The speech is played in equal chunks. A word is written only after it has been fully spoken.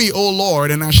me, O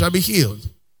Lord, and I shall be healed.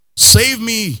 Save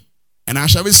me, and I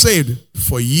shall be saved,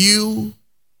 for you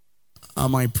are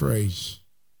my praise.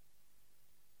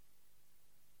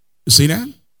 You see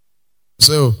that?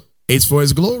 So, it's for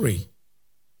his glory.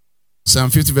 Psalm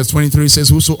 50 verse 23 says,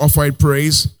 whoso offered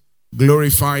praise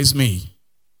glorifies me.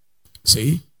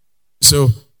 See? So,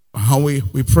 how we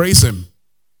praise him.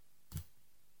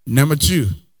 Number 2.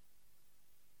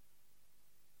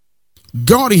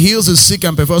 God heals the sick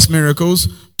and performs miracles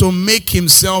to make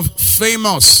himself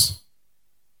famous.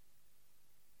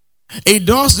 He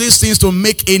does these things to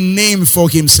make a name for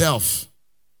himself.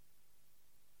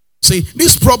 See,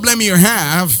 this problem you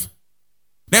have,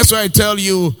 that's why I tell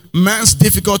you, man's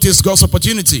difficulty is God's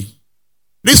opportunity.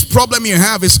 This problem you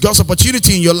have is God's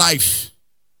opportunity in your life.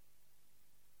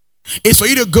 It's for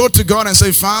you to go to God and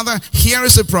say, Father, here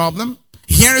is the problem.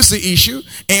 Here is the issue.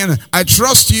 And I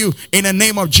trust you in the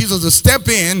name of Jesus to step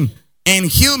in and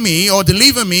heal me or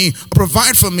deliver me, or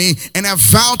provide for me. And I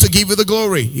vow to give you the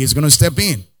glory. He's going to step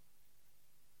in.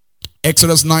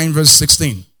 Exodus 9 verse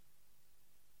 16.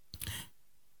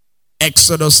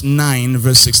 Exodus 9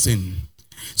 verse 16.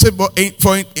 So,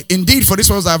 indeed, for this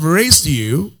cause I've raised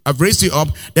you up,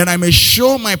 that I may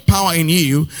show my power in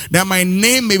you, that my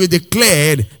name may be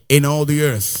declared in all the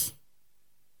earth.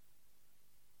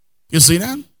 You see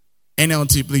that?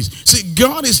 NLT, please. See,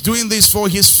 God is doing this for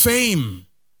his fame.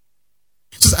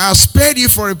 He says, I spared you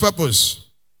for a purpose.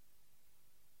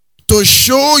 To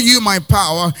show you my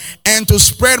power and to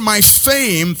spread my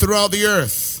fame throughout the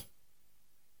earth.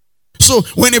 So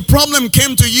when a problem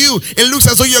came to you, it looks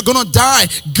as though you're going to die.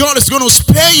 God is going to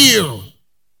spare you.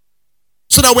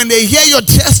 So that when they hear your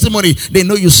testimony, they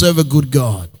know you serve a good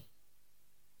God.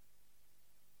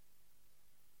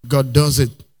 God does it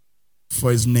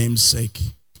for his name's sake.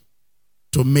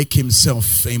 To make himself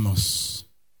famous.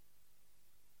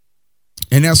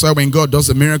 And that's why when God does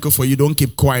a miracle for you, don't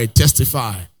keep quiet.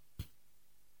 Testify.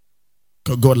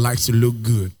 Because God likes to look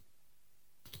good.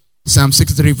 Psalm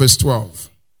 63 verse 12.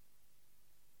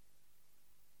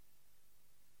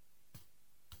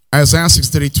 Isaiah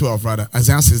 63:12, rather.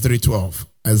 Isaiah 63:12.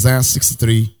 Isaiah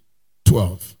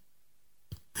 63:12.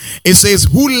 It says,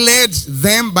 who led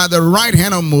them by the right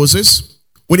hand of Moses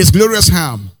with his glorious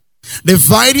arm,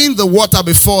 dividing the water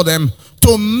before them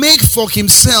to make for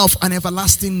himself an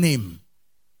everlasting name.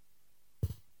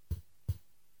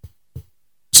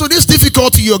 So this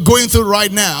difficulty you're going through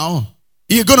right now,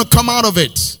 you're going to come out of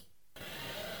it.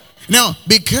 Now,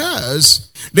 because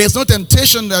there's no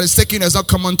temptation that is taken as not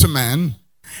common to man,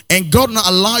 and God not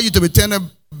allow you to be tempted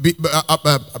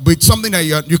with something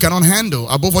that you cannot handle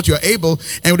above what you are able,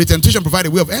 and with the temptation provide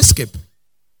a way of escape.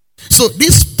 So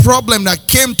this problem that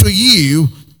came to you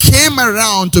came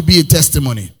around to be a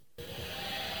testimony.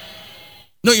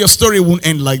 No, your story won't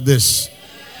end like this.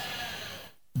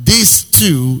 This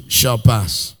too shall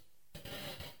pass.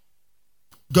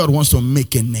 God wants to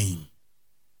make a name.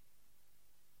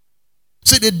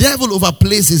 See, the devil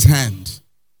overplays his hand.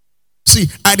 See,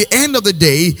 at the end of the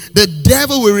day, the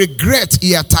devil will regret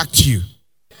he attacked you.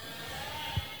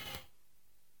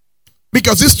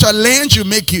 Because this challenge will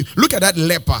make you, look at that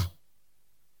leper.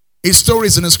 His story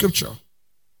is in the scripture.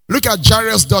 Look at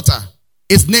Jairus' daughter.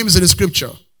 His name is in the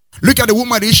scripture. Look at the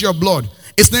woman with the issue of blood.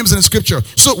 His name is in the scripture.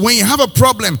 So when you have a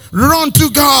problem, run to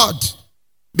God.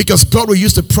 Because God will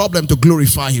use the problem to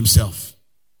glorify himself.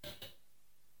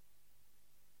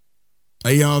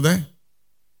 Are you all there?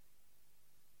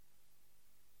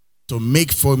 To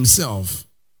make for himself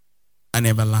an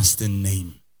everlasting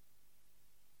name.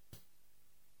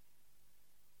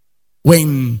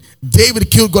 When David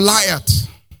killed Goliath,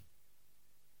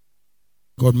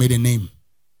 God made a name.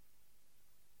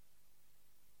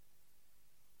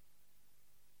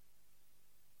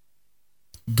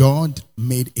 God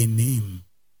made a name.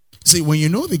 See, when you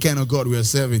know the kind of God we are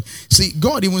serving, see,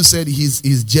 God even said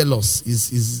he's jealous.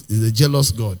 He's a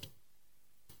jealous God.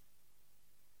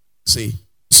 See,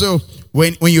 so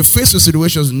when you face the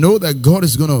situations, know that God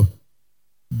is going to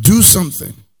do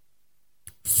something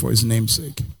for his name's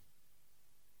sake.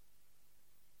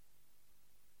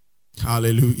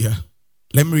 Hallelujah.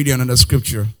 Let me read you another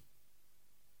scripture.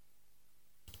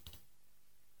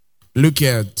 Look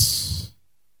at,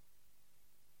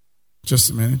 just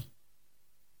a minute.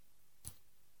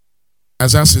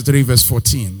 Isaiah 63 verse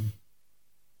 14.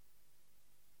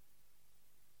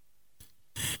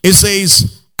 It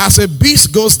says, as a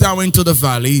beast goes down into the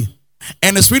valley,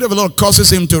 and the Spirit of the Lord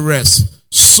causes him to rest,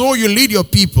 so you lead your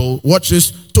people, watch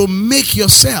this, to make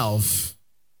yourself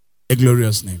a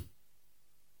glorious name.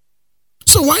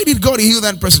 So why did God heal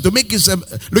that person? To make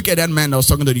himself, look at that man that was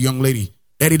talking to the young lady,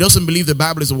 that he doesn't believe the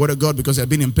Bible is the word of God because he had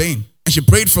been in pain. And she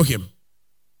prayed for him.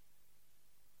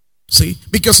 See?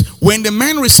 Because when the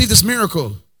man received this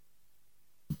miracle,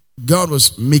 God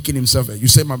was making himself. You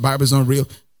say my Bible is not real.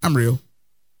 I'm real.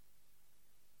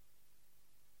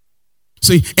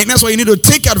 See, and that's why you need to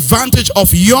take advantage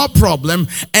of your problem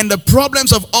and the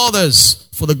problems of others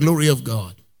for the glory of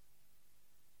God.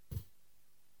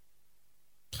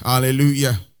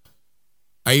 Hallelujah.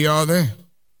 Are you all there?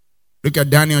 Look at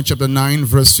Daniel chapter 9,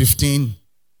 verse 15.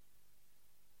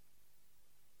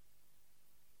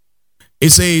 It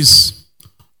says,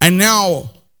 and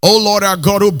now, O Lord our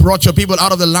God, who brought your people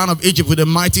out of the land of Egypt with a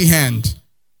mighty hand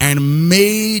and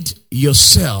made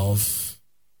yourself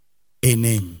a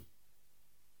name.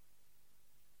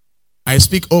 I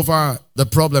speak over the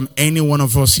problem any one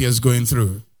of us here is going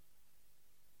through.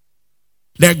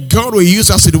 That God will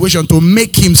use our situation to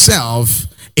make himself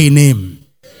a name.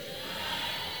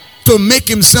 To make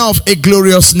himself a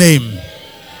glorious name.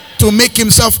 To make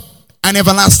himself an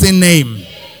everlasting name.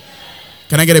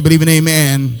 Can I get a believing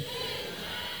amen?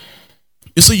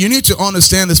 You see, you need to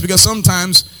understand this because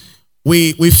sometimes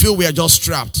we feel we are just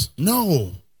trapped.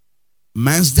 No.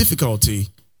 Man's difficulty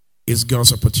is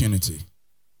God's opportunity.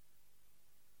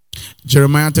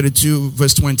 Jeremiah 32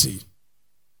 verse 20.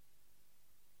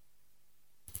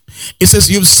 It says,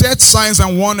 you've set signs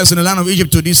and wonders in the land of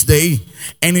Egypt to this day,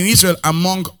 and in Israel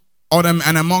among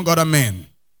other men.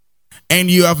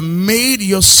 And you have made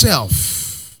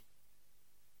yourself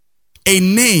a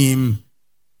name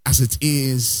as it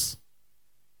is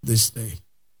this day.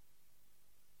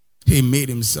 He made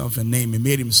himself a name. He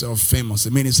made himself famous. He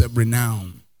made himself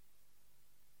renowned.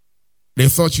 They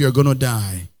thought you were going to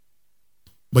die,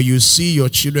 but you see your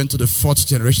children to the 4th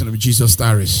generation of Jesus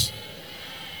Tyrus.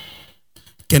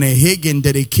 Kenneth Hagin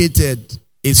dedicated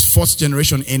his 4th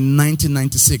generation in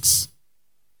 1996.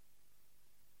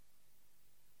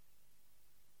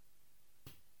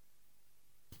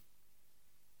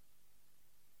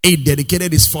 He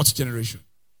dedicated his 4th generation.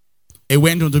 He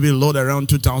went on to be the Lord around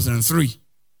 2003.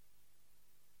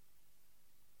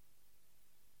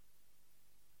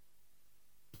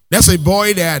 That's a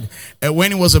boy that,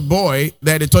 when he was a boy,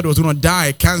 that they thought he was going to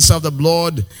die, cancer of the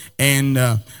blood, and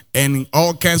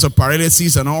all kinds of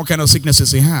paralysis and all kinds of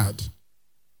sicknesses he had.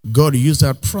 God used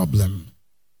that problem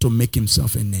to make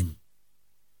himself a name.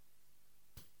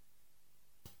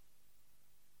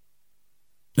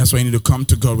 That's why you need to come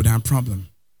to God with that problem.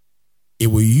 He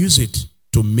will use it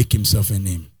to make himself a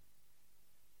name.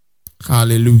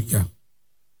 Hallelujah.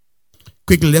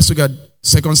 Quickly, let's look at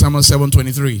 2 Samuel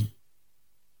 7:23.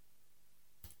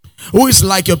 Who is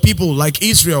like your people, like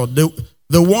Israel, the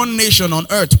one nation on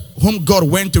earth whom God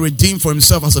went to redeem for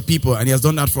himself as a people, and he has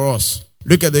done that for us.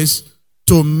 Look at this.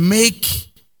 To make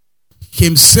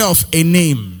himself a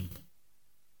name.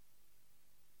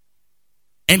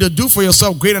 And to do for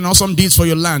yourself great and awesome deeds for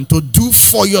your land. To do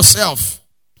for yourself.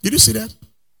 Did you see that?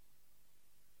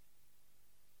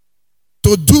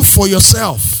 To do for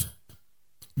yourself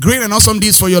great and awesome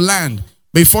deeds for your land.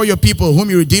 Before your people whom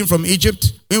you redeemed from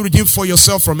Egypt, whom you redeemed for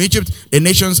yourself from Egypt, the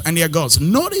nations and their gods.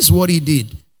 Notice what he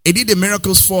did. He did the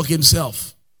miracles for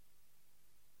himself.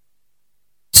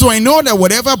 So I know that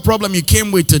whatever problem you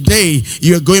came with today,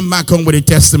 you're going back home with a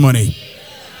testimony.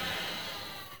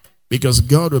 Because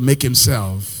God will make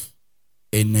himself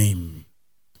a name.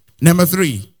 Number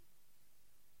 3.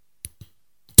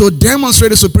 To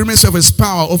demonstrate the supremacy of his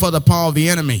power over the power of the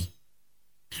enemy.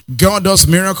 God does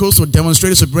miracles to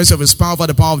demonstrate the supremacy of his power over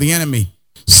the power of the enemy.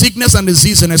 Sickness and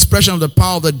disease, an expression of the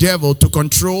power of the devil to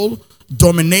control,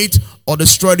 dominate, or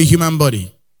destroy the human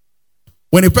body.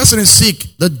 When a person is sick,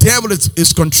 the devil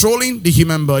is controlling the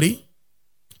human body,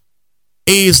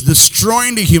 is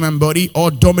destroying the human body, or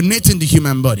dominating the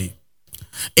human body.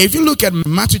 If you look at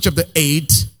Matthew chapter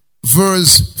 8,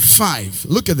 verse 5,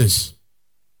 look at this.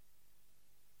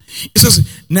 It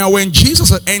says, now when Jesus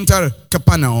had entered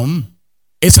Capernaum,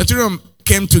 a centurion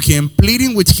came to him,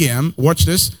 pleading with him, watch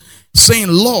this, saying,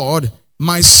 Lord,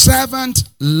 my servant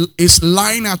is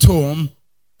lying at home,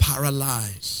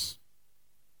 paralyzed.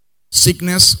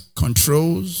 Sickness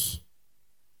controls,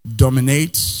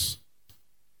 dominates,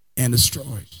 and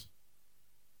destroys.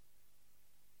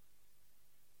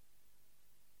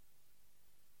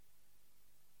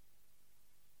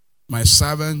 My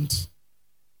servant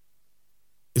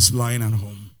is lying at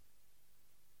home.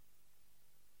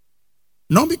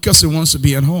 Not because he wants to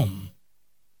be at home.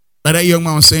 Like that young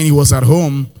man was saying, he was at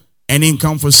home and didn't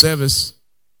come for service.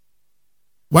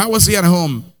 Why was he at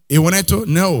home? He wanted to?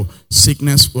 No.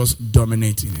 Sickness was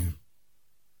dominating him.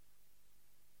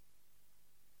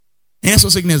 And that's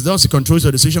what sickness does. It controls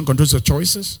your decision, controls your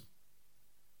choices.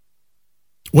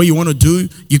 What you want to do,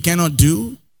 you cannot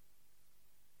do.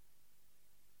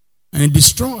 And it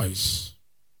destroys.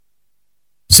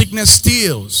 Sickness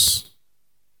steals.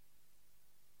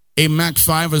 In Mark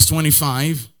 5 verse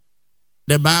 25,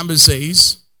 the Bible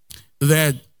says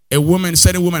that a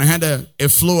certain woman had a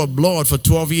flow of blood for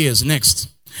 12 years. Next.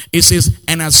 It says,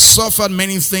 and has suffered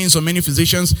many things from many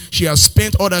physicians. She has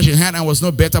spent all that she had and was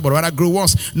no better, but rather grew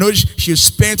worse. Notice, she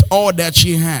spent all that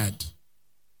she had.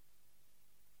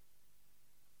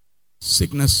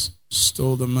 Sickness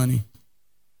stole the money.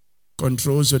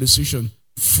 Controls your decision.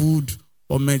 Food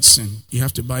or medicine. You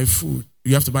have to buy food.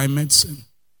 You have to buy medicine.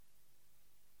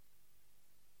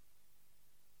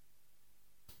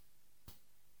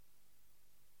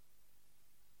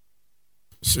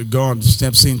 So God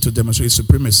steps in to demonstrate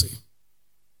supremacy.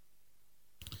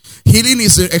 Healing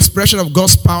is the expression of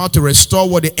God's power to restore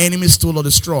what the enemy stole or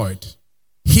destroyed.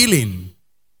 Healing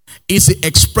is the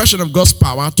expression of God's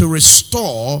power to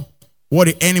restore what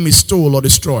the enemy stole or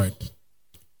destroyed.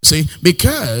 See,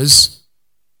 because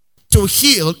to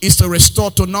heal is to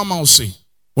restore to normalcy.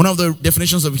 One of the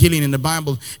definitions of healing in the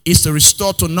Bible is to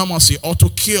restore to normalcy or to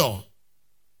cure.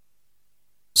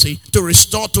 See, to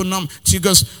restore to normalcy.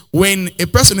 Because when a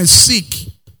person is sick,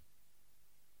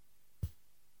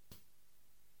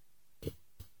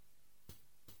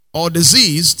 or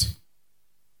diseased,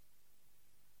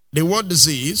 the word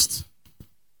disease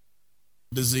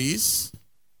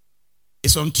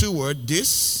is from two words,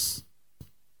 dis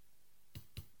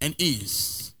and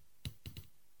is.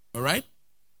 All right?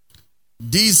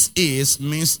 This is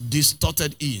means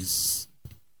distorted is.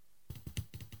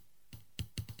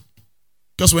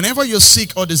 Because whenever you're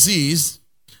sick or diseased,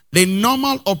 the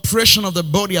normal operation of the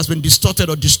body has been distorted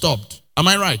or disturbed. Am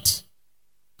I right?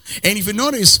 And if you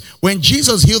notice, when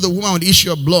Jesus healed the woman with the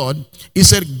issue of blood, he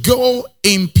said, go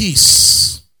in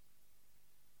peace.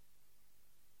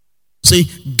 See,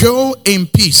 go in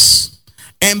peace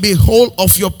and be whole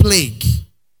of your plague.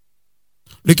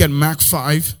 Look at Mark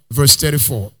 5, verse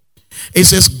 34. It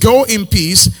says, go in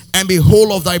peace and be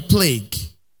whole of thy plague.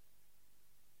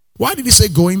 Why did he say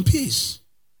go in peace?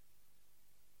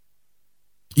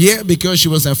 Yeah, because she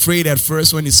was afraid at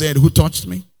first when he said, who touched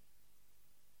me?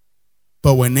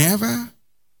 But whenever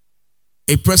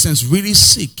a person is really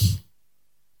sick,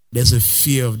 there's a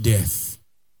fear of death.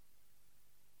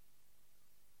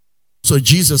 So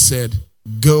Jesus said,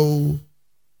 go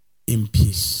in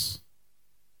peace.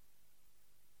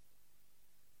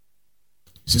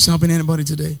 Is this helping anybody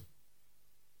today?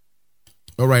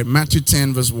 All right, Matthew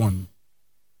 10 verse 1.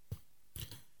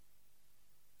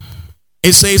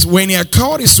 It says, when he had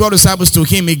called his 12 disciples to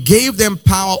him, he gave them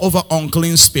power over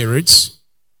unclean spirits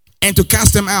and to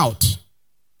cast them out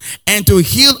and to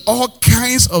heal all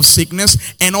kinds of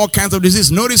sickness and all kinds of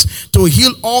disease. Notice, to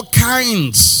heal all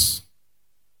kinds.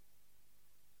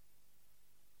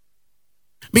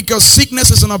 Because sickness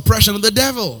is an oppression of the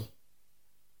devil.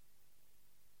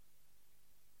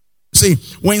 See,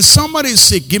 when somebody is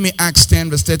sick, give me Acts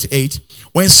 10 verse 38.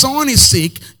 When someone is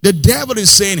sick, the devil is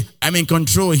saying, I'm in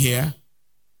control here.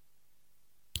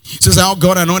 It says, how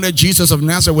God anointed Jesus of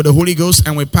Nazareth with the Holy Ghost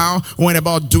and with power, who went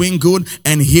about doing good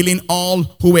and healing all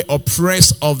who were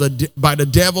oppressed by the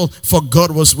devil, for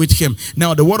God was with him.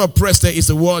 Now, the word oppressed there is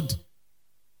the word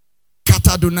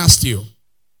katadunastio.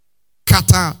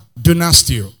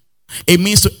 Katadunastio. It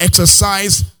means to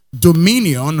exercise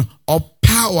dominion or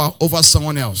power over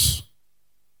someone else.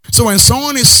 So when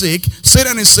someone is sick,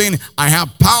 Satan is saying, I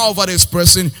have power over this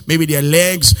person. Maybe their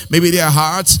legs, maybe their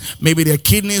hearts, maybe their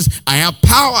kidneys. I have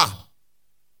power.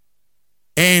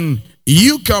 And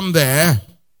you come there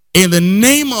in the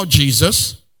name of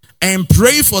Jesus and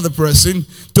pray for the person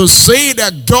to say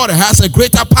that God has a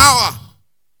greater power.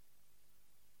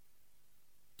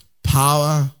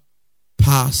 Power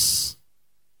pass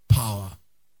power.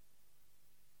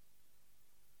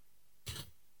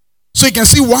 So you can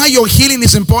see why your healing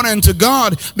is important to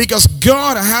God, because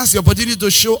God has the opportunity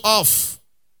to show off.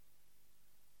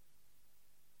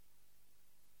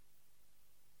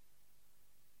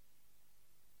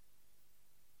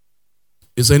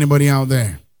 Is anybody out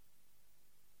there?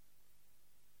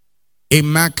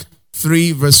 In Mark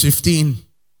 3 verse 15,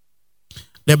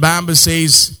 the Bible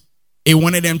says he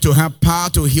wanted them to have power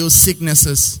to heal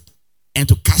sicknesses and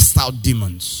to cast out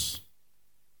demons.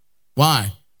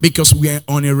 Why? Because we are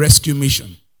on a rescue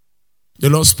mission.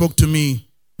 The Lord spoke to me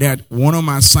that one of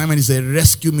my assignments is a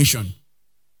rescue mission.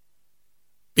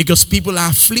 Because people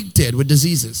are afflicted with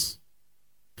diseases.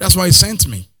 That's why he sent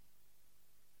me.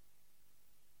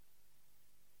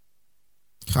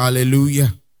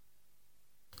 Hallelujah.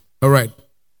 All right.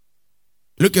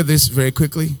 Look at this very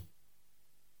quickly.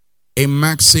 In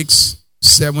Mark 6,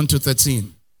 7 to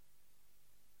 13.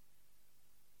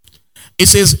 It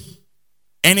says,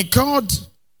 and he called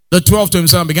The 12 to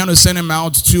himself began to send them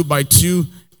out 2 by 2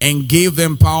 and gave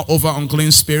them power over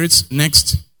unclean spirits.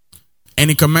 Next. And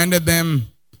he commanded them.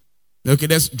 Okay,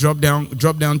 let's drop down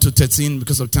to 13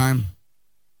 because of time.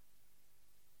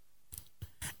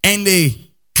 And they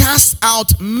cast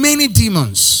out many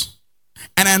demons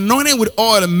and anointed with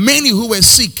oil many who were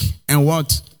sick and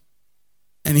what?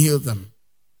 And healed them.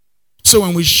 So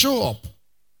when we show up,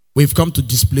 we've come to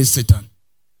displace Satan.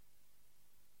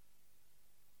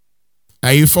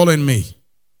 Are you following me?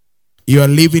 You are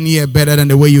living here better than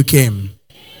the way you came.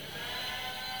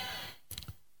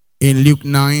 In Luke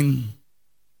 9,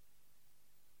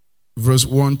 verse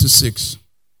 1 to 6.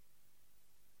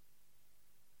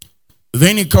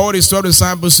 Then he called his 12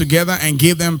 disciples together and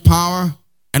gave them power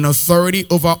and authority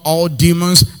over all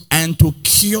demons and to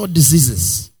cure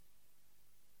diseases.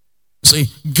 See,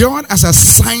 God has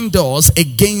assigned us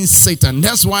against Satan.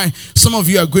 That's why some of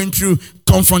you are going through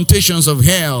confrontations of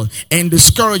hell and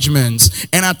discouragements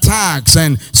and attacks,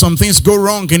 and some things go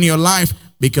wrong in your life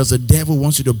because the devil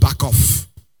wants you to back off.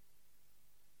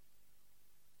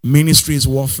 Ministry is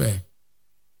warfare.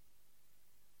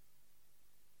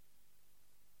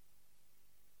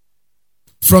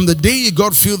 From the day you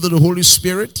got filled with the Holy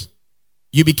Spirit,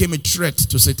 you became a threat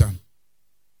to Satan.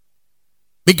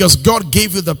 Because God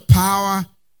gave you the power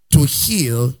to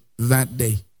heal that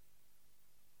day.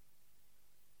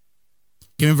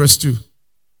 Give me verse 2.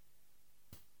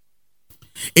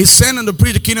 It's sent unto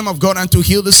preach the kingdom of God and to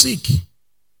heal the sick.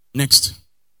 Next.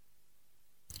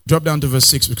 Drop down to verse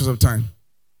 6 because of time.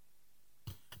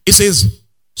 It says,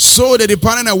 so they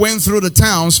departed and went through the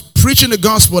towns, preaching the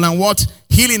gospel and what?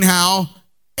 Healing how?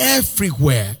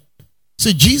 Everywhere.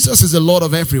 So Jesus is the Lord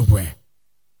of everywhere.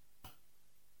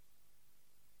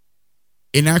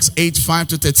 In Acts 8, 5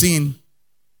 to 13,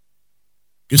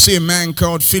 you see a man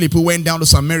called Philip who went down to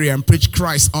Samaria and preached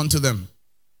Christ unto them.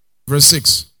 Verse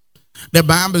 6. The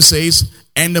Bible says,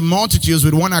 and the multitudes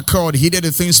with one accord heeded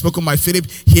the things spoken by Philip,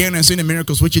 hearing and seeing the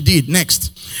miracles which he did.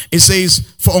 Next, it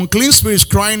says, for unclean spirits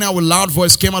crying out with loud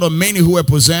voice came out of many who were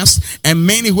possessed, and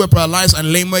many who were paralyzed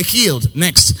and lame were healed.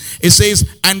 Next, it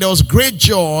says, and there was great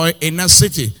joy in that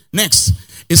city. Next,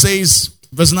 it says,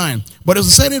 verse 9, but there was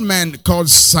a certain man called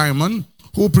Simon,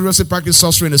 who previously practiced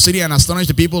sorcery in the city and astonished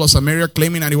the people of Samaria,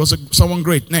 claiming that he was someone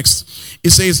great. Next,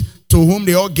 it says, to whom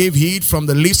they all gave heed from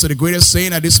the least to the greatest,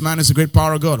 saying that this man is the great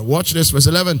power of God. Watch this, verse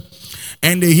 11.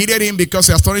 And they heeded him because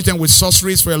he astonished them with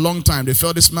sorceries for a long time. They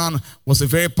felt this man was a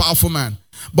very powerful man.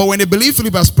 But when they believed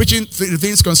Philip was preaching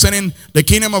things concerning the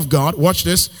kingdom of God, watch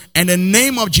this, and the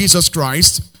name of Jesus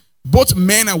Christ, both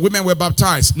men and women were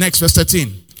baptized. Next, verse 13.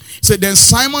 It said, then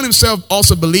Simon himself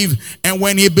also believed, and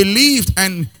when he believed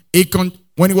and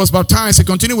when he was baptized, he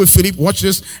continued with Philip, watch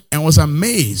this, and was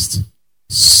amazed,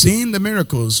 seeing the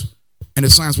miracles and the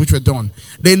signs which were done.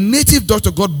 The native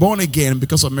doctor got born again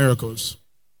because of miracles.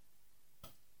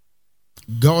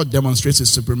 God demonstrates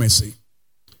his supremacy.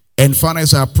 And Father,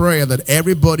 it's our prayer that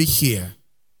everybody here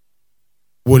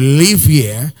will live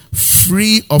here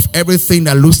free of everything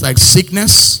that looks like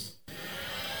sickness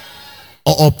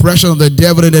or oppression of the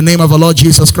devil in the name of our Lord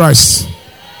Jesus Christ.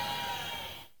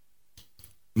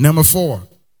 Number 4,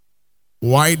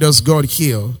 why does God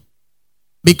heal?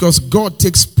 Because God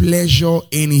takes pleasure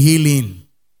in healing.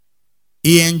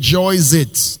 He enjoys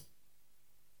it.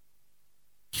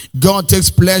 God takes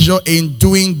pleasure in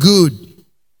doing good.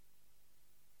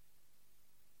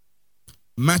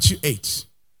 Matthew 8.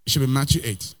 It should be Matthew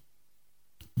 8.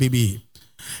 BB.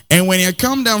 And when he had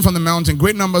come down from the mountain,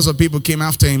 great numbers of people came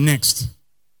after him. Next.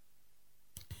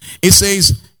 It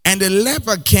says, and the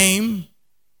leper came.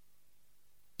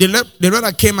 The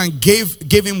leper came and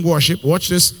gave him worship. Watch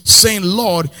this. Saying,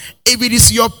 Lord, if it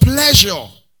is your pleasure,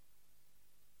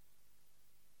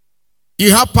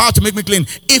 you have power to make me clean.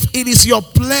 If it is your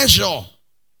pleasure,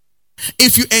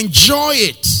 if you enjoy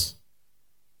it,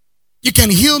 you can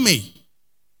heal me.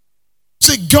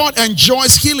 See, God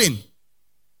enjoys healing.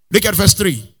 Look at verse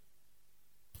 3.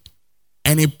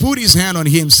 And he put his hand on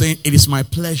him, saying, it is my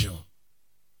pleasure.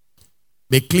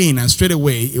 Be clean. And straight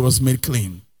away it was made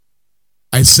clean.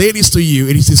 I say this to you,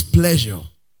 it is his pleasure.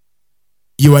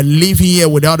 You are living here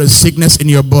without a sickness in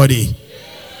your body.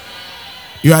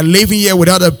 You are living here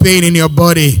without a pain in your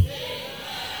body.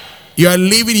 You are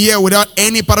living here without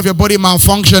any part of your body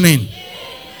malfunctioning.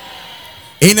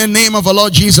 In the name of our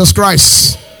Lord Jesus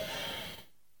Christ.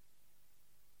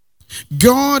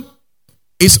 God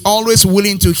is always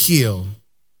willing to heal.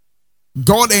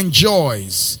 God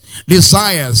enjoys,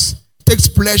 desires, takes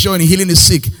pleasure in healing the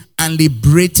sick and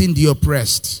liberating the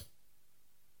oppressed.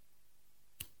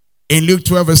 In Luke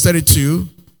 12 verse 32,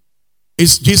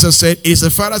 Jesus said, it is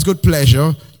the Father's good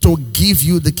pleasure to give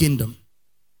you the kingdom.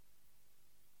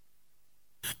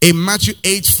 in Matthew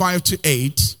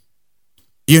 8:5-8,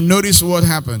 you notice what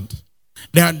happened.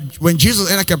 That when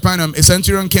Jesus entered Capernaum, a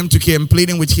centurion came to him,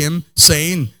 pleading with him,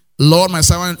 saying, Lord, my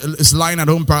servant is lying at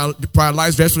home,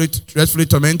 paralyzed, dreadfully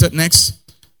tormented. Next.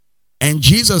 And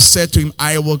Jesus said to him,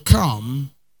 I will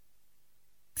come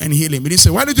and heal him. He didn't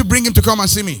say, why did you bring him to come and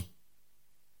see me?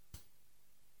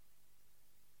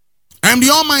 I am the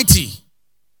Almighty.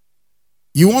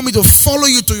 You want me to follow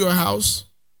you to your house?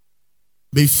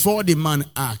 Before the man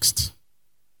asked,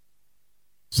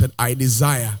 he said, I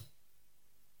desire,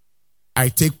 I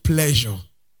take pleasure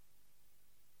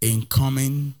in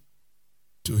coming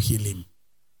to heal him.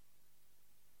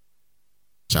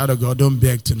 Child of God, don't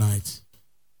beg tonight.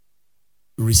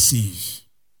 Receive.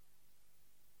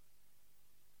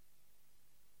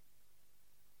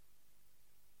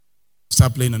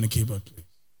 Start playing on the keyboard, please.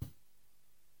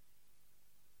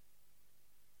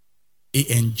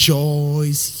 He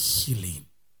enjoys healing.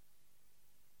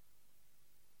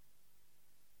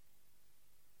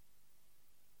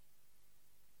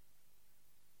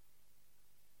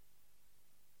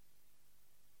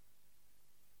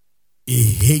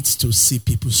 He hates to see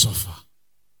people suffer.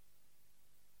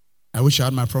 I wish I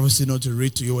had my prophecy note to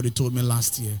read to you what he told me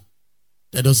last year.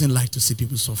 That doesn't like to see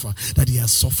people suffer. That he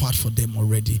has suffered for them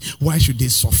already. Why should they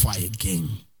suffer again?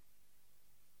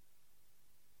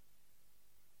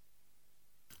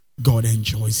 God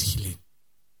enjoys healing.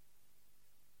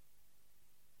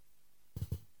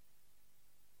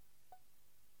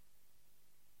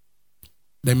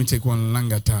 Let me take one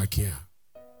long attack here.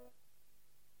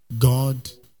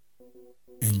 God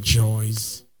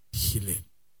enjoys healing.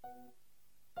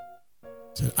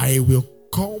 So I will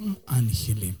come and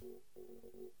heal him.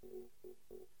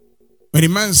 When the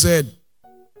man said,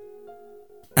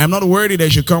 I am not worthy that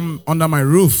you should come under my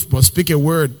roof, but speak a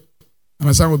word, and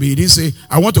my son will be, he didn't say,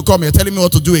 I want to come, you're telling me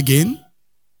what to do again?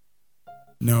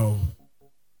 No.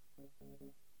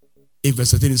 If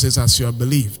verse 13 says, as you have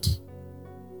believed,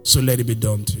 so let it be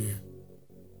done to you.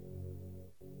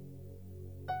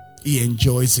 He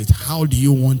enjoys it. How do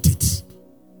you want it?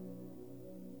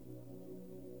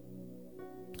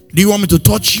 Do you want me to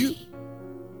touch you?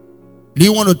 Do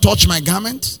you want to touch my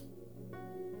garment?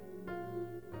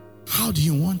 How do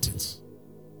you want it?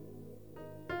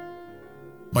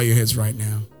 Bow your heads right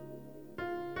now.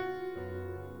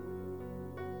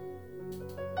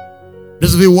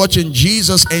 This will be watching.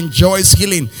 Jesus enjoys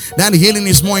healing. That healing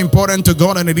is more important to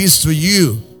God than it is to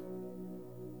you.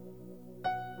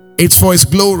 It's for his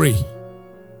glory.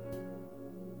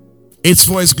 It's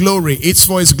for his glory. It's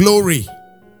for his glory.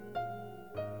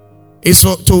 It's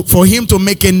for him to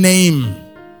make a name,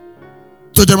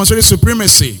 to demonstrate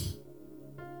supremacy,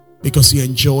 because he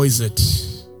enjoys it.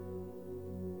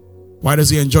 Why does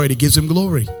he enjoy it? It gives him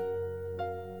glory.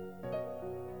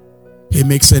 He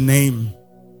makes a name,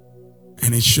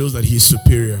 and it shows that he's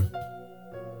superior.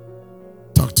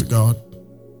 Talk to God.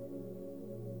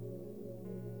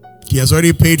 He has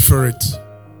already paid for it.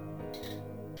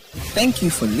 Thank you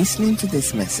for listening to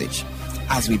this message.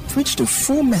 As we preach the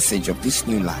full message of this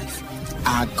new life,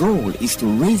 our goal is to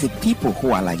raise a people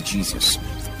who are like Jesus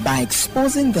by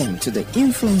exposing them to the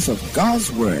influence of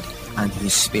God's word and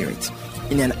his spirit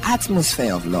in an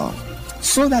atmosphere of love,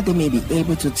 so that they may be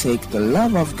able to take the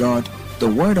love of God, the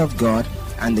word of God,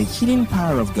 and the healing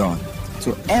power of God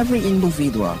to every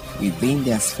individual within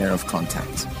their sphere of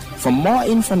contact. For more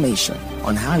information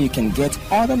on how you can get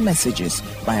other messages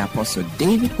by Apostle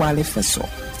David Wale Feso,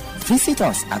 visit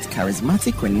us at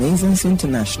Charismatic Renaissance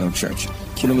International Church,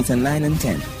 Kilometer 9 and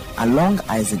 10, along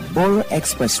Isaac Boro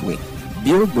Expressway,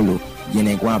 Birubulu,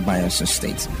 Yenegwa, Bayelsa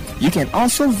State. You can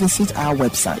also visit our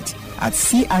website at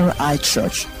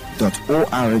crichurch.org.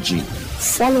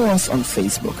 Follow us on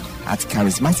Facebook at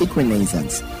Charismatic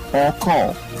Renaissance, or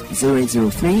call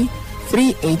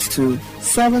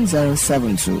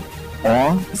 003-382-7072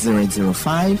 or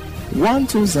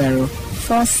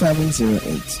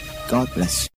 005-120-4708. God bless you.